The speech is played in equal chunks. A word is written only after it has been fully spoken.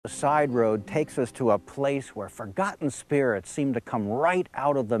The side road takes us to a place where forgotten spirits seem to come right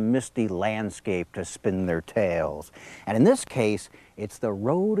out of the misty landscape to spin their tales. And in this case, it's the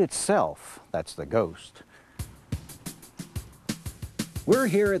road itself that's the ghost. We're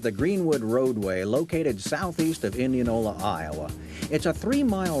here at the Greenwood Roadway, located southeast of Indianola, Iowa. It's a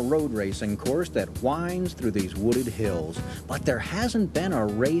 3-mile road racing course that winds through these wooded hills, but there hasn't been a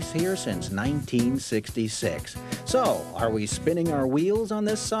race here since 1966. So, are we spinning our wheels on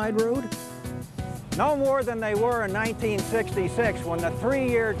this side road? No more than they were in 1966, when the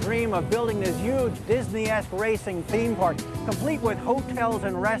 3-year dream of building this huge Disney-esque racing theme park, complete with hotels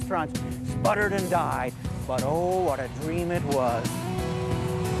and restaurants, sputtered and died. But oh, what a dream it was.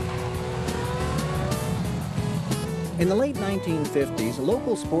 In the late 1950s,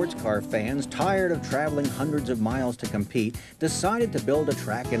 local sports car fans, tired of traveling hundreds of miles to compete, decided to build a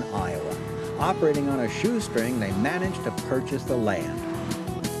track in Iowa. Operating on a shoestring, they managed to purchase the land.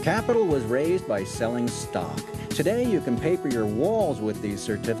 Capital was raised by selling stock. Today, you can paper your walls with these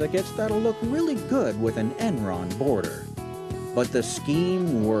certificates that'll look really good with an Enron border. But the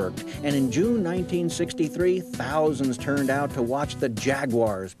scheme worked, and in June 1963, thousands turned out to watch the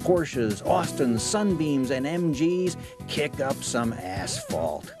Jaguars, Porsches, Austins, Sunbeams, and MGs kick up some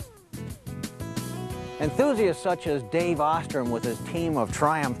asphalt. Enthusiasts such as Dave Ostrom with his team of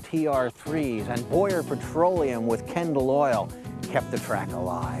Triumph TR3s and Boyer Petroleum with Kendall Oil kept the track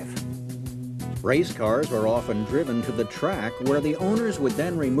alive. Race cars were often driven to the track, where the owners would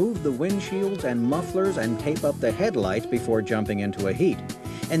then remove the windshields and mufflers and tape up the headlights before jumping into a heat.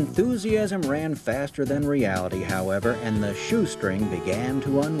 Enthusiasm ran faster than reality, however, and the shoestring began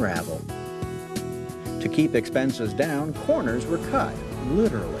to unravel. To keep expenses down, corners were cut,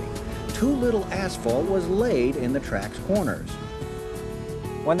 literally. Too little asphalt was laid in the track's corners.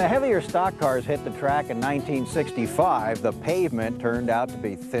 When the heavier stock cars hit the track in 1965, the pavement turned out to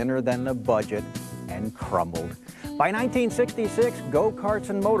be thinner than the budget and crumbled. By 1966,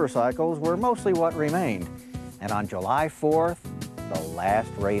 go-karts and motorcycles were mostly what remained. And on July 4th, the last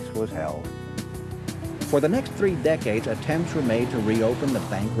race was held. For the next 3 decades, attempts were made to reopen the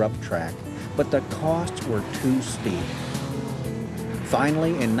bankrupt track, but the costs were too steep.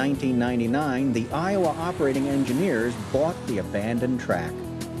 Finally, in 1999, the Iowa operating engineers bought the abandoned track.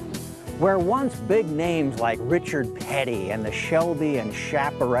 Where once big names like Richard Petty and the Shelby and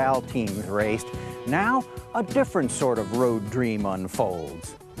Chaparral teams raced, now a different sort of road dream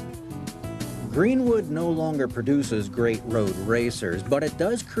unfolds. Greenwood no longer produces great road racers, but it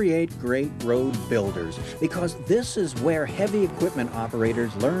does create great road builders, because this is where heavy equipment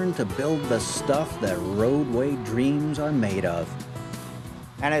operators learn to build the stuff that roadway dreams are made of.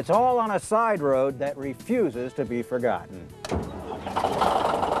 And it's all on a side road that refuses to be forgotten.